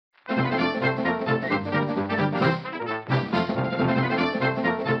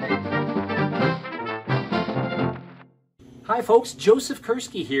Hi folks, Joseph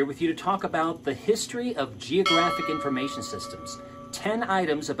Kursky here with you to talk about the history of Geographic Information Systems. 10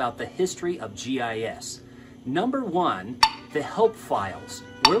 items about the history of GIS. Number 1, the help files.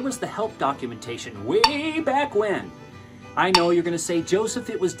 Where was the help documentation way back when? I know you're going to say, Joseph,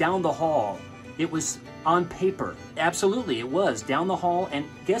 it was down the hall. It was on paper. Absolutely, it was down the hall, and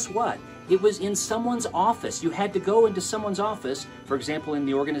guess what? It was in someone's office. You had to go into someone's office, for example, in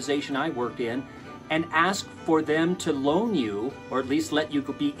the organization I worked in, and ask for them to loan you, or at least let you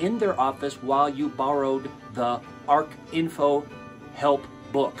be in their office while you borrowed the ArcInfo help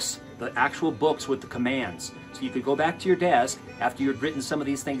books, the actual books with the commands. So you could go back to your desk after you had written some of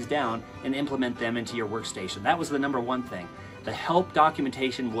these things down and implement them into your workstation. That was the number 1 thing. The help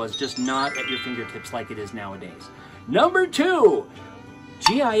documentation was just not at your fingertips like it is nowadays. Number 2,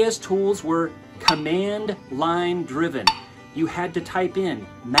 GIS tools were command line driven. You had to type in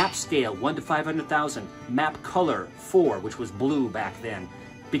map scale 1 to 500,000, map color 4, which was blue back then,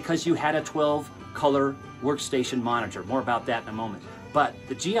 because you had a 12 color workstation monitor. More about that in a moment. But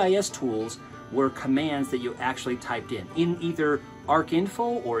the GIS tools were commands that you actually typed in either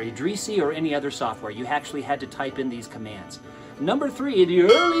ArcInfo or Idrisi or any other software. You actually had to type in these commands. Number 3, in the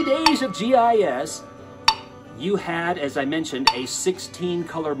early days of GIS, you had, as I mentioned, a 16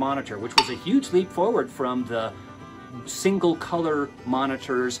 color monitor, which was a huge leap forward from the single color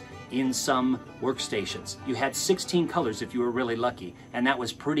monitors in some workstations. You had 16 colors if you were really lucky, and that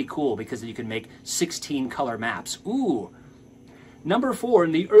was pretty cool because you could make 16 color maps. Ooh! Number 4,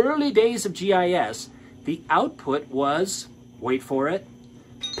 in the early days of GIS, the output was, wait for it,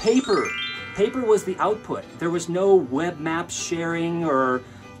 paper. Paper was the output. There was no web map sharing or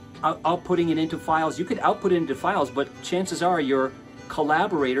outputting it into files. You could output it into files, but chances are your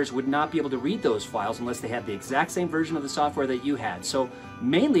collaborators would not be able to read those files unless they had the exact same version of the software that you had. So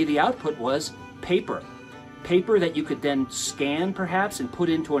mainly the output was paper. Paper that you could then scan perhaps and put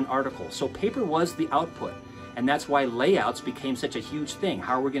into an article. So paper was the output. And that's why layouts became such a huge thing.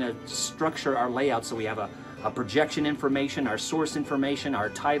 How are we going to structure our layout so we have a projection information, our source information, our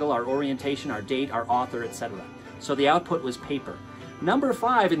title, our orientation, our date, our author, etc. So the output was paper. Number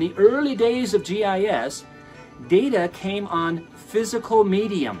 5, in the early days of GIS, data came on physical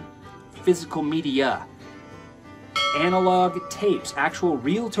medium, physical media, analog tapes, actual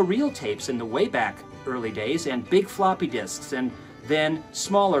reel-to-reel tapes in the way back early days, and big floppy disks, and then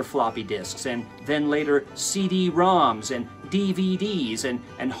smaller floppy disks, and then later CD-ROMs and DVDs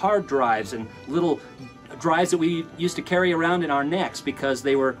and hard drives and little drives that we used to carry around in our necks because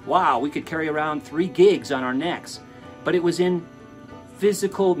they were, wow, we could carry around 3 gigs on our necks. But it was in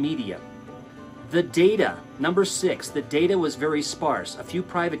physical media. The data, number 6, the data was very sparse. A few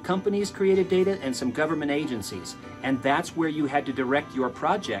private companies created data and some government agencies. And that's where you had to direct your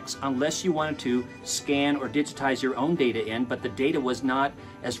projects unless you wanted to scan or digitize your own data in, but the data was not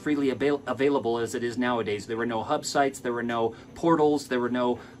as freely available as it is nowadays. There were no hub sites, there were no portals, there were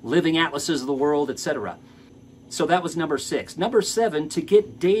no living atlases of the world, etc. So that was number 6. Number 7, to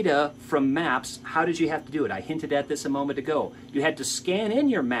get data from maps, how did you have to do it? I hinted at this a moment ago. You had to scan in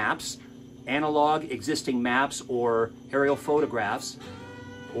your maps, analog existing maps or aerial photographs,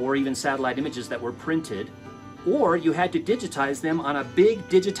 or even satellite images that were printed, or you had to digitize them on a big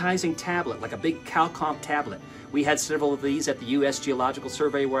digitizing tablet, like a big CalComp tablet. We had several of these at the U.S. Geological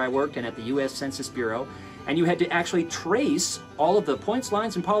Survey where I worked and at the U.S. Census Bureau, and you had to actually trace all of the points,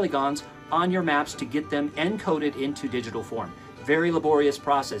 lines, and polygons on your maps to get them encoded into digital form. Very laborious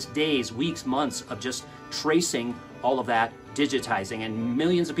process, days, weeks, months of just tracing all of that, digitizing, and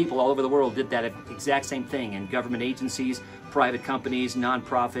millions of people all over the world did that exact same thing in government agencies, private companies,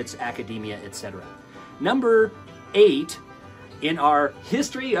 nonprofits, academia, etc. Number 8, in our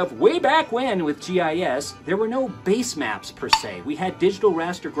history of way back when with GIS, there were no base maps per se. We had digital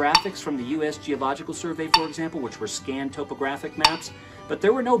raster graphics from the U.S. Geological Survey, for example, which were scanned topographic maps, but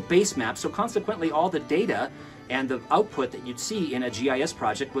there were no base maps, so consequently all the data and the output that you'd see in a GIS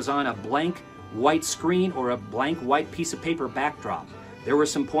project was on a blank white screen or a blank white piece of paper backdrop. There were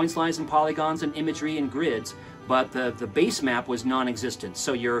some points, lines, and polygons and imagery and grids, but the base map was non-existent.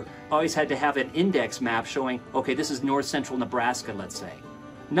 So you always had to have an index map showing, okay, this is north central Nebraska, let's say.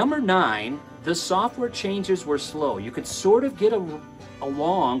 Number 9, the software changes were slow. You could sort of get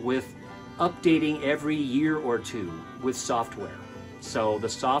along with updating every year or 2 with software. So the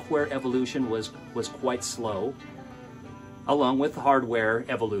software evolution was quite slow, along with hardware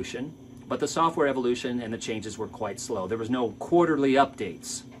evolution. But the software evolution and the changes were quite slow. There was no quarterly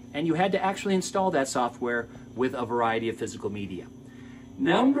updates. And you had to actually install that software with a variety of physical media.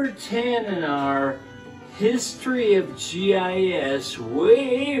 Number 10 in our history of GIS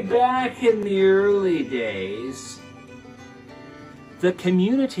way back in the early days The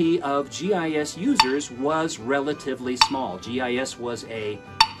community of GIS users was relatively small. GIS was a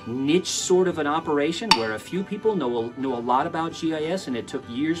niche sort of an operation where a few people know a lot about GIS, and it took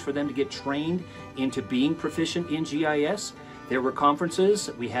years for them to get trained into being proficient in GIS. There were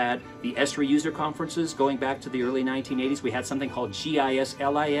conferences. We had the ESRI user conferences going back to the early 1980s. We had something called GIS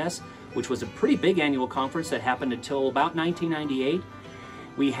LIS, which was a pretty big annual conference that happened until about 1998.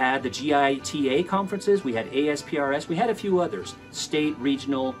 We had the GITA conferences. We had ASPRS. We had a few others, state,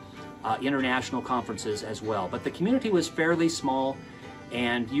 regional, international conferences as well. But the community was fairly small,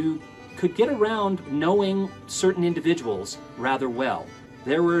 and you could get around knowing certain individuals rather well.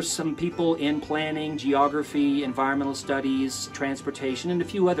 There were some people in planning, geography, environmental studies, transportation, and a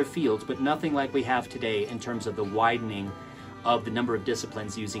few other fields, but nothing like we have today in terms of the widening of the number of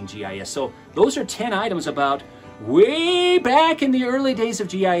disciplines using GIS. So those are 10 items about way back in the early days of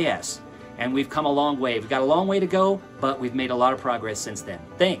GIS. And we've come a long way. We've got a long way to go, but we've made a lot of progress since then.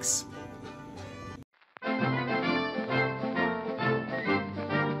 Thanks.